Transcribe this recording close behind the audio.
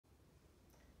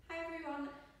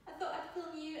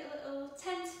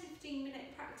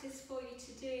practice for you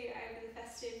to do over the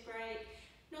festive break.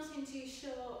 Nothing too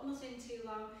short, nothing too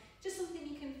long, just something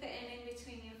you can fit in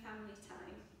between your family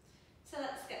time. So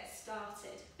let's get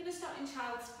started. I'm going to start in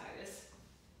child's pose.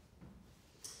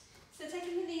 So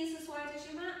taking the knees as wide as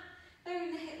your mat,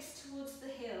 lowering the hips towards the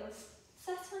heels,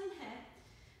 settling here,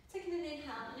 taking an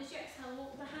inhale, and as you exhale,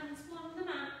 walk the hands along the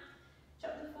mat,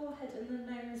 drop the forehead and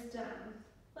the nose down.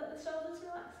 Let the shoulders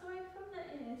relax away from the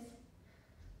ears,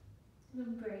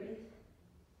 and breathe.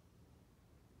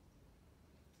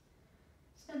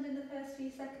 Spending the first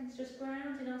few seconds just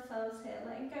grounding ourselves here,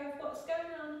 letting go of what's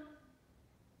going on,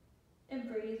 and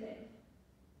breathing.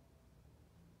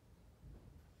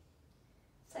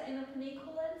 Setting up an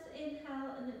equal length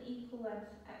inhale and an equal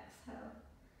length exhale.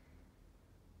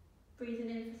 Breathing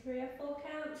in for 3 or 4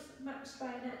 counts, matched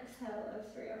by an exhale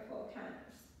of 3 or 4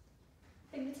 counts.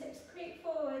 Fingertips creep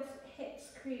forwards, hips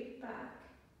creep back.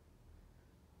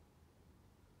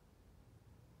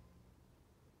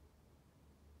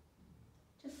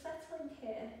 Just settling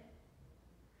here.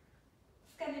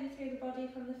 Scanning through the body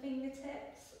from the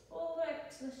fingertips all the way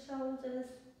up to the shoulders.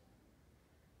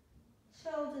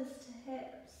 Shoulders to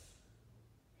hips,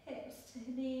 hips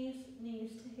to knees,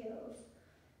 knees to heels.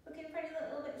 Looking for any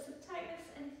little bits of tightness,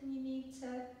 anything you need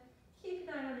to keep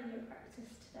an eye on in your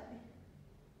practice today.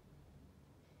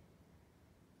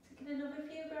 Taking another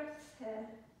few breaths here.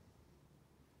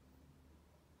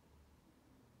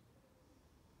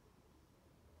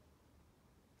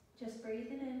 Just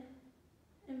breathing in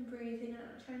and breathing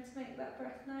out, trying to make that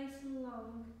breath nice and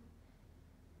long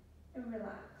and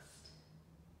relaxed.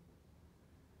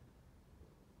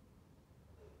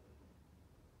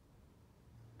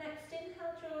 Next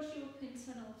inhale draws you up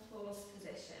into an all fours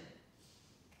position.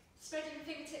 Spreading the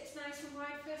fingertips nice and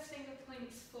wide, first finger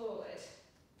points forward.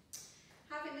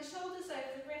 Having the shoulders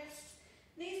over the wrists,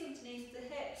 knees underneath the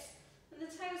hips, and the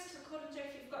toes tuck under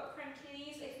if you've got cranky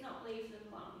knees, if not leave them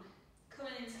long.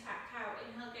 Coming into cat-cow,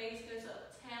 inhale, gaze goes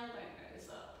up, tailbone goes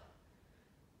up.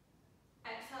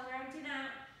 Exhale, rounding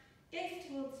out, gaze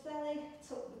towards belly,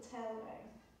 tuck the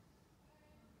tailbone.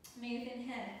 Moving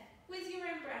here, with your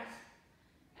own breath,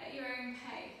 at your own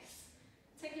pace.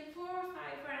 Taking 4 or 5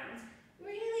 rounds,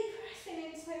 really pressing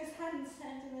into those hands,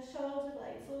 sending the shoulder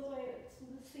blades all the way up to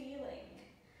the ceiling.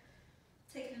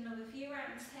 Taking another few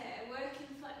rounds here,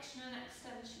 working flexion and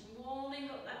extension,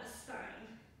 warming up that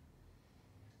spine.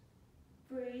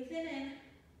 Breathing in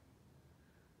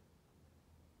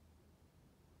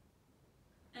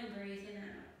and breathing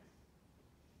out.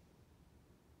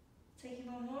 Taking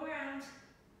one more round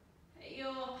at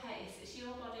your pace, it's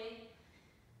your body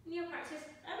and your practice.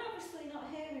 I'm obviously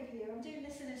not here with you, I'm doing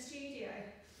this in a studio.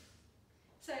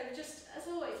 So just as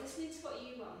always, listening to what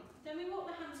you want. Then we walk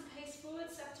the hands a pace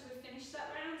forwards after we've finished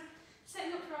that round,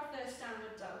 setting up for our first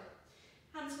downward dog.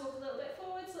 Hands walk a little bit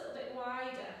forwards, a little bit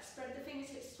wider. Spread the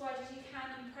fingertips as wide as you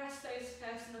can and press those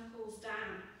first knuckles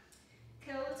down.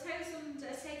 Curl the toes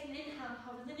under, take an inhale,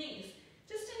 hover the knees.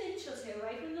 Just an inch or 2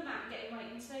 away from the mat, getting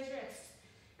weight into those wrists.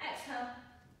 Exhale,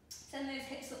 send those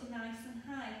hips up nice and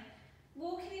high.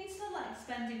 Walking into the legs,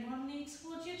 bending one knee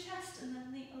towards your chest and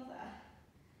then the other.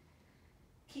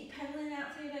 Keep pedaling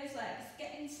out through those legs,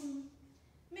 getting some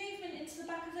movement into the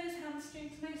back of those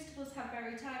hamstrings. Most of us have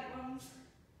very tight ones.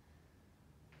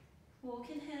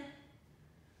 Walk in here,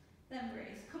 then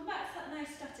breathe. Come back to that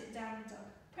nice static down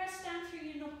dog. Press down through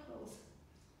your knuckles.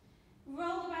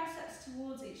 Roll the biceps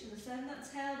towards each other, send that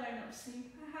tailbone up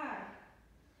super high.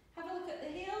 Have a look at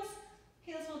the heels.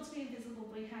 Heels want to be invisible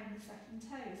behind the second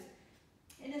toes.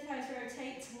 Inner thighs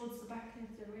rotate towards the back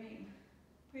of the room.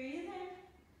 Breathe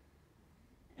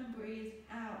in and breathe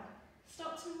out.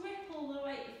 Start to ripple the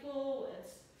weight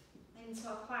forwards into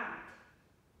a plank.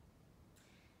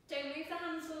 Don't move the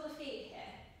hands or the feet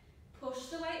here. Push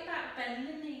the weight back, bend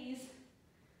the knees,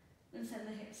 and send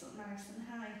the hips up nice and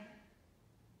high.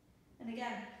 And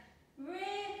again,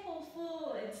 ripple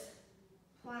forwards,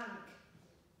 plank,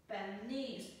 bend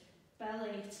knees,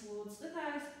 belly towards the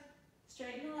thighs,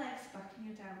 straighten the legs, back in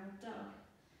your downward dog.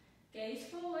 Gaze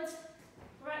forwards,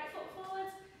 right foot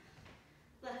forwards,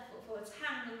 left foot forwards,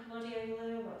 hand upper body over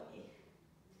lower body.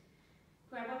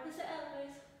 Grab opposite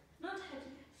elbows, nod head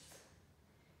yes.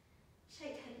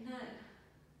 Shake head no.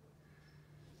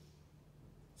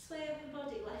 Sway upper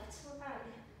body left to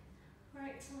right,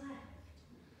 right to left.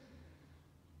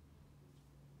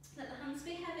 Let the hands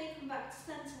be heavy, come back to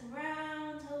centre,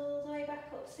 round all the way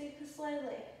back up super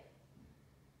slowly.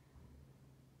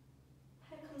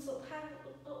 Head comes up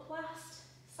last,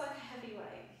 it's like a heavy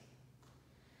weight.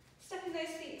 Stepping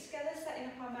those feet together, setting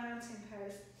up our mountain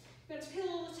pose. You're going to peel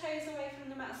all the toes away from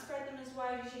the mat, spread them as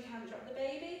wide as you can, drop the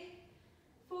baby.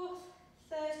 4th,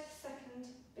 third, second,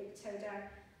 big toe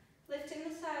down. Lifting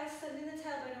the thighs, sending the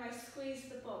tailbone away, squeeze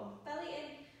the bum. Belly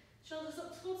in, shoulders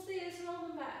up towards the ears,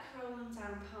 roll them back, roll them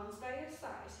down, palms by your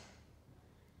side.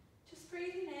 Just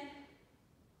breathing in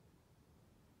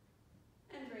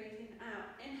and breathing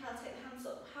out. Inhale, take the hands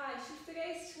up high, shift the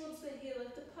gaze towards the heel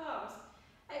of the palms.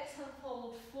 Exhale,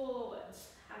 fold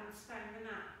forwards, hands find the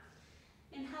mat.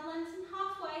 Inhale, lengthen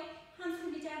halfway, hands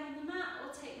can be down on the mat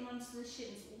or take them onto the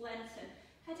shins, lengthen.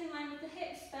 Head in line with the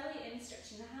hips, belly in,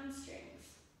 stretching the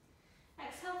hamstrings.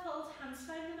 Exhale, fold, hands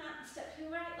find the mat, step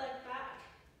your right leg back,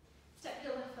 step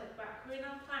your left leg back, we're in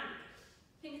our plank.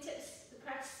 Fingertips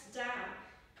press down,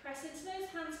 press into those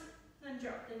hands, then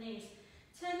drop the knees.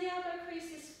 Turn the elbow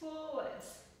creases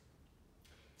forwards.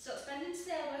 Stop bending to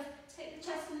the elbows, take the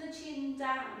chest and the chin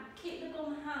down, keep the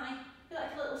bum high, be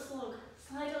like a little slug,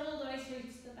 slide all the way through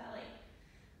to the belly.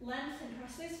 Lengthen,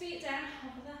 press those feet down,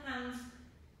 hover the hands,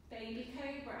 baby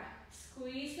cobra,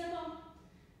 squeeze the bum.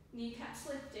 Kneecaps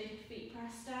lifted, feet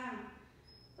pressed down.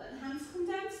 Let the hands come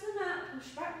down to the mat, push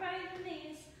back by the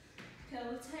knees.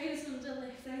 Curl the toes under,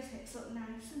 lift those hips up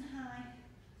nice and high.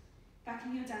 Back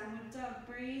in your downward dog,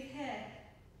 breathe here.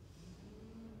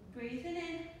 Breathing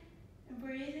in and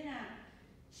breathing out.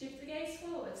 Shift the gaze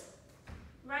forwards.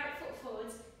 Right foot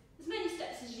forwards, as many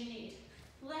steps as you need.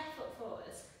 Left foot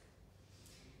forwards.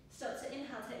 Start to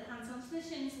inhale, take the hands onto the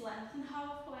shins, lengthen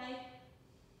halfway.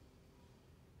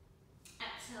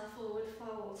 Exhale, forward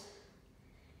fold.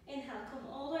 Inhale, come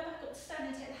all the way back up to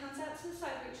standing, take the hands out to the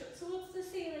side, reach up towards the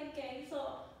ceiling, gaze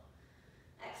up.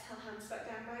 Exhale, hands back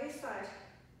down by your side.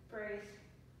 Breathe.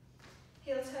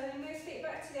 Heel turning those feet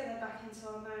back together, back into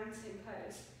our mountain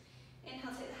pose.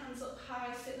 Inhale, take the hands up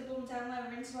high, sit the bum down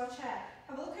lower into our chair.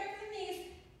 Have a look over the knees,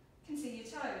 you can see your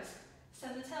toes.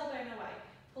 Send the tailbone away,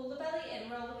 pull the belly in,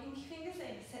 roll the pinky fingers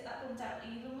in, sit that bum down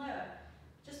even lower.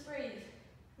 Just breathe,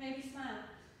 maybe smile.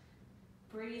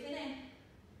 Breathing in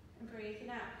and breathing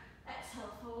out.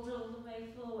 Exhale, fold all the way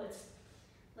forwards.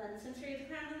 Lengthen through the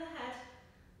crown of the head.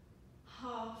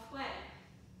 Halfway.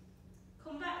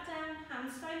 Come back down,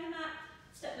 hands find the mat.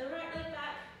 Step the right leg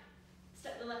back,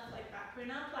 step the left leg back. We're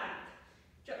in our plank.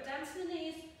 Drop down to the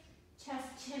knees, chest,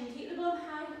 chin. Keep the bum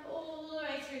high all the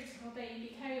way through to our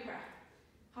baby cobra.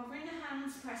 Hovering the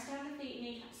hands, press down the feet,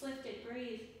 kneecaps lifted,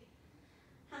 breathe.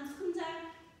 Hands come down,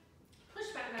 push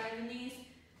back by the knees.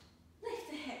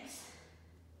 Lift the hips,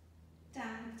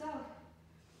 downward dog.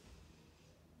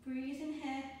 Breathe in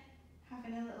here,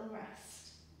 having a little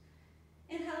rest.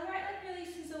 Inhale, right leg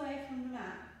releases away from the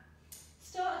mat.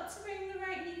 Start to bring the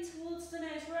right knee towards the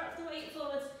nose, rock the weight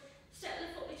forwards, step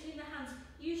the foot between the hands.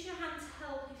 Use your hand to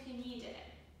help if you need it.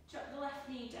 Drop the left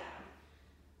knee down,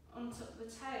 untuck the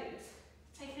toes.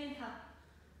 Take an inhale,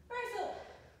 rise up,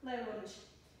 low lunge.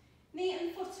 Knee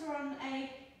and foot are on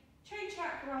a train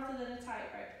track rather than a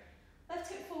tightrope. Left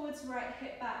hip forwards, right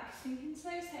hip back, sink into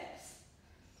those hips.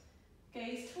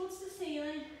 Gaze towards the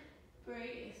ceiling,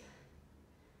 breathe.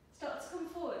 Start to come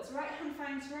forwards, right hand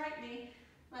finds right knee,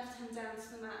 left hand down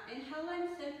to the mat. Inhale,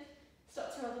 lengthen.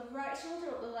 Start to roll the right shoulder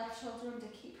up, the left shoulder under.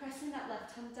 Keep pressing that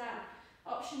left hand down.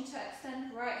 Option to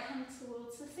extend right hand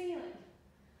towards the ceiling.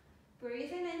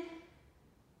 Breathing in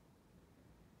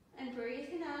and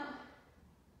breathing out.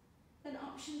 Then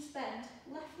option to bend,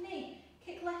 left knee.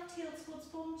 Kick left heel towards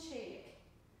bum cheek.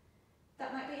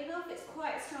 That might be enough, it's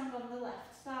quite strong on the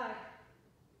left side.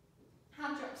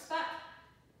 Hand drops back,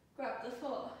 grab the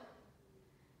foot.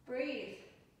 Breathe.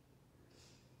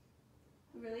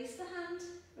 Release the hand,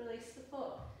 release the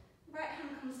foot. Right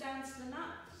hand comes down to the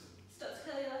mat. Start to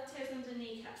curl your left toes under,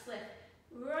 kneecaps lift.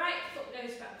 Right foot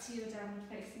goes back to your downward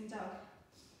facing dog.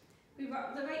 We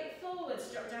rock the weight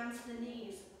forwards, drop down to the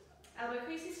knees. Elbow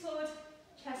creases forward,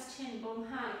 chest, chin, bum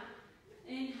high.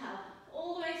 Inhale,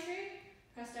 all the way through.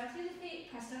 Press down through the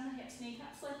feet, press down the hips,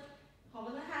 kneecaps lift.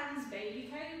 Hover the hands,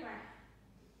 baby cobra.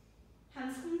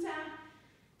 Hands come down.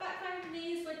 Back by the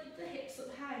knees, lift the hips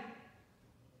up high.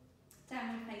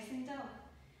 Downward facing dog.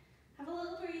 Have a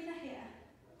little breather here.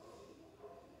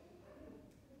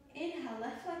 Inhale,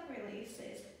 left leg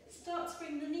releases. Start to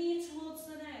bring the knee towards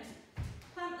the nose.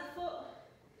 Plant the foot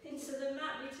into the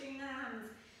mat between the hands.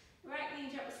 Right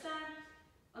knee drops down,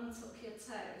 untuck your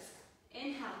toes.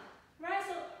 Inhale, rise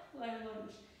up, low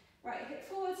lunge. Right hip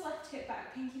forwards, left hip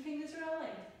back, pinky fingers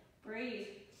rolling. Breathe.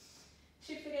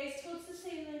 Shift the gaze towards the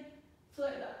ceiling,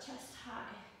 float that chest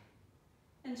high.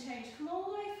 And change, come all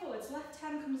the way forwards. Left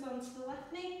hand comes onto the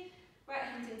left knee, right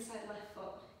hand inside left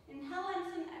foot. Inhale,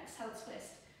 lengthen, exhale,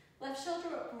 twist. Left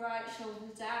shoulder up, right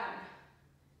shoulder down.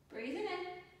 Breathing in,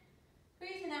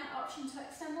 breathing out. Option to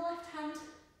extend the left hand,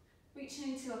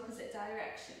 reaching into opposite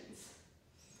directions.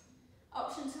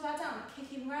 Option option to add on,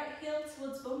 kicking right heel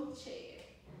towards bum cheek.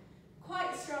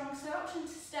 Quite strong, so option to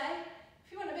stay.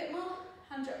 If you want a bit more,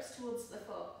 hand drops towards the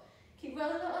foot. Keep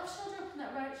rolling that left shoulder up and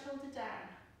that right shoulder down.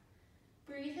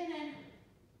 Breathing in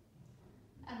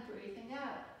and breathing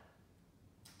out.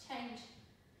 Change.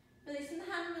 Releasing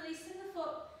the hand, releasing the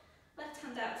foot. Left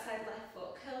hand outside left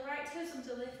foot. Curl right toes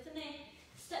under, lift the knee.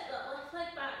 Step that left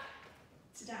leg back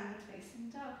to downward facing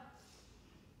dog.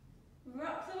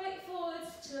 Rock the weight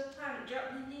forwards to a plank,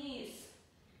 drop the knees.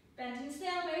 Bend into the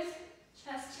elbows,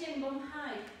 chest, chin, bum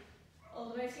high. All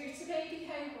the way through to baby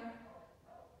cobra.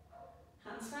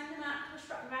 Hands find the mat, push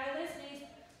back via those knees.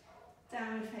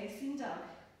 Downward facing dog.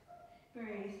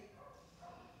 Breathe.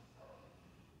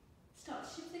 Start to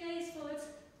shift the gaze forwards.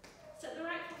 Step the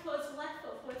right foot forwards, the left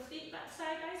foot forwards, feet back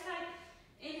side by side.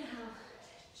 Inhale,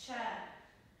 chair.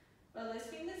 Roll those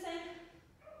fingers in.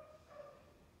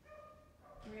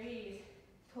 Breathe.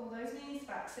 Pull those knees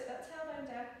back, sit that tailbone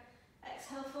down.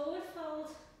 Exhale, forward fold.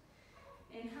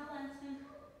 Inhale, lengthen.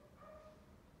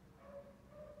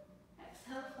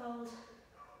 Exhale, fold.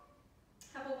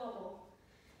 Have a wobble.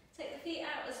 Take the feet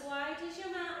out as wide as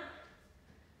your mat.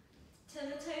 Turn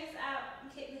the toes out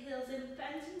and kick the heels in.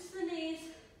 Bend into the knees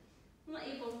and let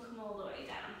your bum come all the way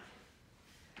down.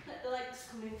 Let the legs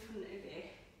come in front of you.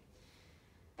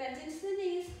 Bend into the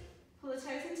knees. Pull the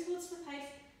toes in towards the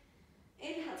face.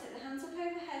 Inhale, take the hands up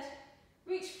overhead.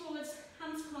 Reach forwards,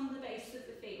 hands come on the base of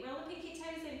the feet. Roll the pinky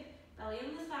toes in, belly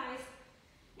on the thighs.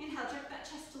 Inhale, drag that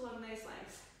chest along those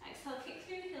legs. Exhale, kick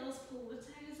through the heels, pull the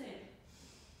toes in.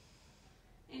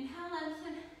 Inhale,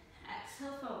 lengthen.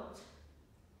 Exhale, fold.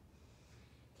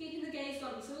 Keeping the gaze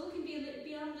long, so we're looking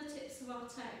beyond the tips of our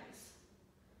toes.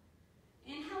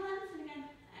 Inhale, lengthen again.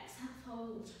 Exhale,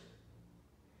 fold.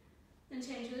 Then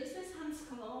change, release those hands,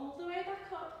 come all the way back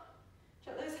up.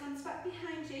 Drop those hands back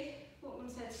behind you, walk them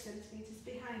 30 centimetres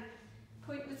behind.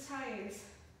 Point the toes.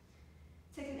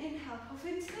 Take an inhale, puff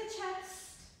into the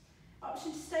chest.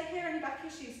 Option to stay here, any back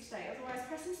issues today, otherwise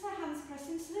press into the hands, press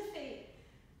into the feet.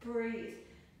 Breathe.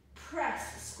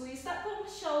 Press, squeeze that bum,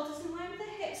 shoulders in line with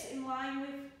the hips, in line with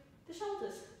the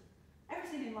shoulders.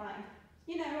 Everything in line.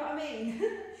 You know what I mean.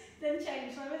 Then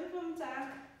change, lower the bum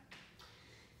down.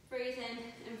 Breathe in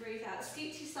and breathe out.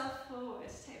 Scoot yourself forward.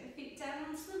 Take the feet down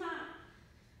onto the mat.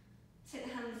 Take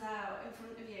the hands out in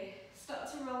front of you. Start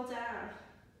to roll down.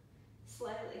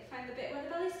 Slowly. Find the bit where the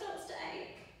belly starts to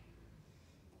ache.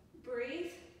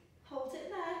 Breathe. Hold it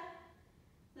there.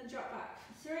 Then drop back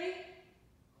for 3,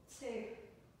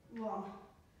 2, 1.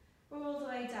 Roll all the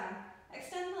way down.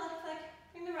 Extend the left leg.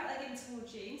 Bring the right leg in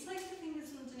towards you. Interlace the fingers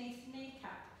underneath the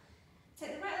kneecap.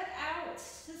 Take the right leg out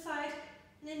to the side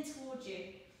and in towards you.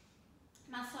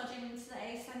 Massaging into the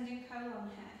ascending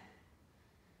colon here.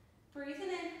 Breathing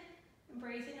in and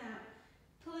breathing out.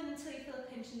 Pulling until you feel a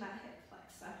pinch in that hip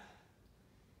flexor.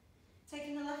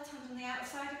 Taking the left hand on the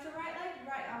outside of the right leg,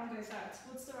 right arm goes out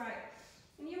towards the right.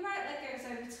 And your right leg goes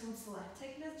over towards the left.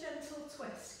 Taking a gentle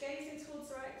twist, gazing towards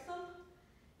the right thumb.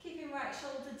 Keeping right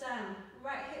shoulder down.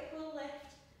 Right hip will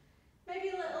lift.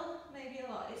 Maybe a little, maybe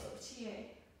a lot, it's up to you.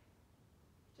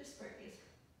 Just breathe.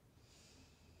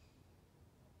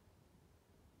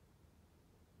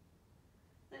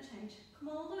 Then change. Come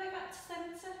all the way back to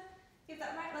centre. Give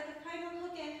that right leg a final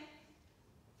hug in.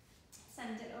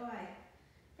 Send it away.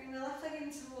 Bring the left leg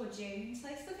in towards you.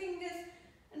 Interlace the fingers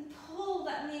and pull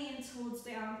that knee in towards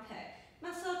the armpit.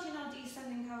 Massaging our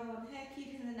descending colon here,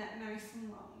 keeping the neck nice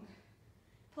and long.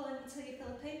 Pull in until you feel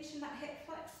a pinch in that hip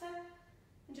flexor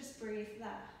and just breathe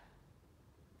there.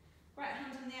 Right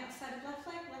hand on the outside of left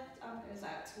leg, left arm goes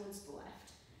out towards the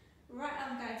left. Right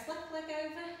arm guides left leg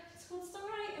over towards the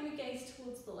right and we gaze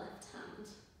towards the left hand.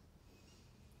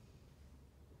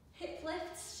 Hip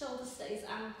lifts, shoulder stays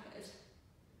anchored.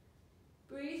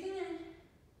 Breathing in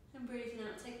and breathing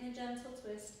out, taking a gentle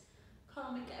twist,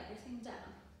 calming everything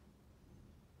down.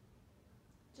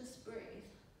 Just breathe.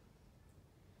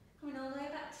 Coming all the way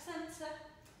back to centre,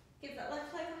 give that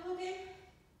left leg a hug in.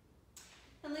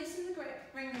 And loosen the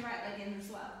grip, bring the right leg in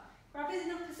as well. Grab it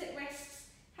in opposite wrists,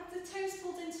 have the toes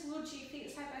pulled in towards you,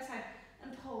 feet side by side,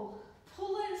 and pull.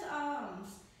 Pull those arms.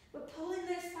 We're pulling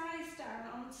those thighs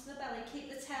down onto the belly, keep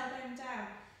the tailbone down.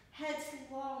 Head's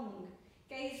long.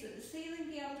 Gaze at the ceiling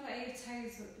beyond where your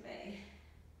toes would be.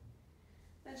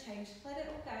 Then change, let it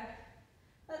all go.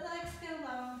 Let the legs go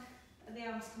long, and the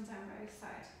arms come down both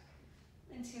sides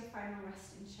into your final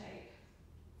resting shape.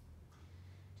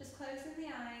 Just closing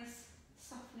the eyes,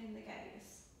 softening the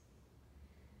gaze.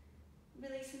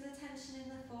 Releasing the tension in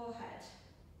the forehead.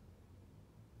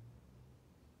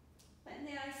 Letting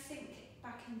the eyes sink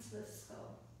back into the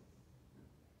skull.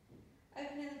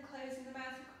 Opening and closing the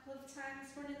mouth a couple of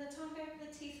times, running the tongue over the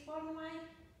teeth one way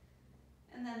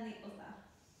and then the other.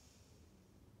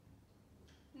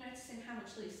 Noticing how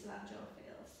much looser that jaw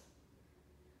feels.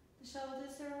 The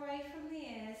shoulders are away from the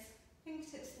ears,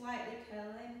 fingertips lightly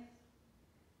curling.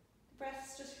 The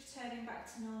breath's just returning back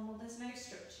to normal, there's no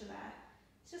structure there.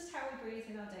 It's just how we breathe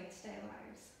in our day-to-day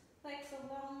lives. Legs are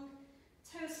long,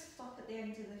 toes flop at the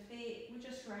end of the feet, we're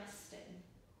just resting.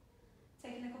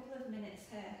 Taking a couple of minutes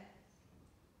here.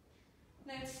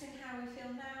 Noticing how we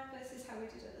feel now versus how we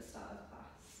did at the start of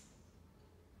class.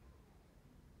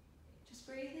 Just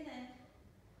breathing in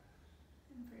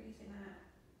and breathing out.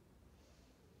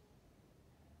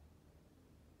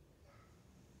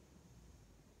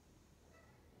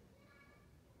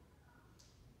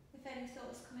 If any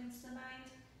thoughts come into the mind,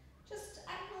 just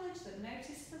acknowledge them,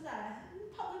 notice they're there, and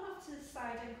pop them off to the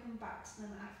side and come back to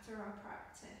them after our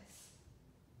practice.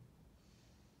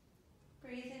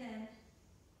 Breathing in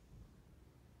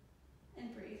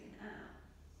and breathing out.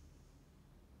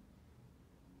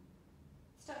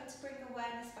 Starting to bring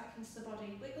awareness back into the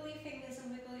body. Wiggle your fingers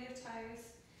and wiggle your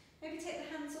toes. Maybe take the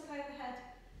hands up overhead.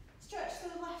 Stretch to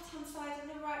the left hand side and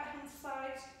the right hand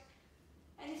side.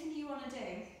 Anything you want to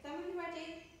do. Then when you're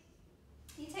ready,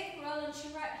 you take a roll onto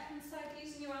your right hand side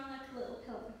using your arm like a little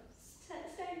pillow.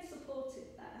 Staying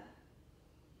supported there.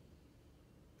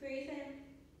 Breathe in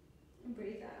and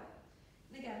breathe out.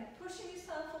 And again, pushing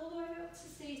yourself all the way up to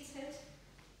seated.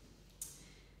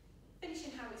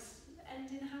 Finishing how we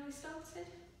ending how we started.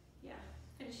 Yeah,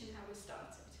 finishing how we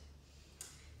started.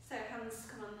 So hands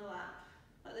come on the lap.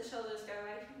 Let the shoulders go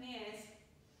away from the ears.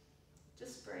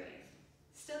 Just breathe.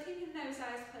 Still keeping those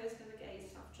eyes closed and the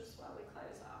gaze soft just while we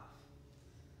close off.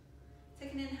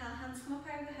 Take an inhale, hands come up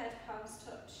overhead, palms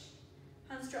touch.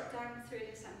 Hands drop down through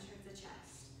the centre of the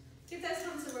chest. Give those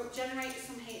hands a rub, generate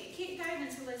some heat. Keep going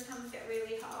until those hands get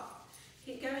really hot.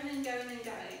 Keep going and going and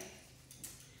going.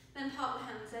 Then part the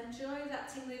hands. Enjoy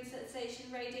that tingling sensation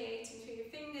radiating through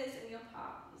your fingers and your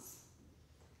palms.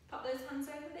 Pop those hands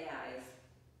over the eyes.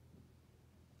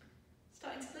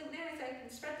 Starting to blink the eyes open,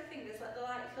 spread the fingers, let the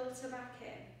light filter back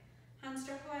in. Hands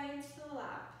drop away into the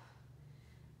lap.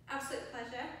 Absolute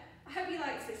pleasure. I hope you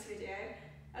liked this video.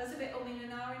 I was a bit umming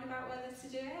and ahhing about whether to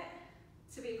do it,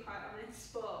 to be quite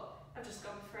honest, but I've just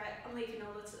gone for it. I'm leaving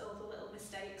all the little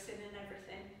mistakes in and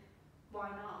everything. Why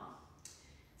not?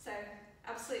 So,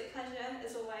 absolute pleasure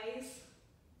as always,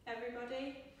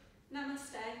 everybody.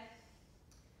 Namaste.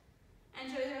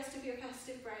 Enjoy the rest of your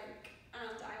festive break,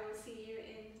 and I will see you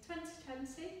in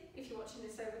 2020 if you're watching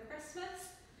this over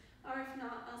Christmas, or if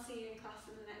not, I'll see you in class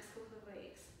in the next couple of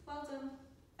weeks. Well done.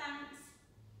 Thanks.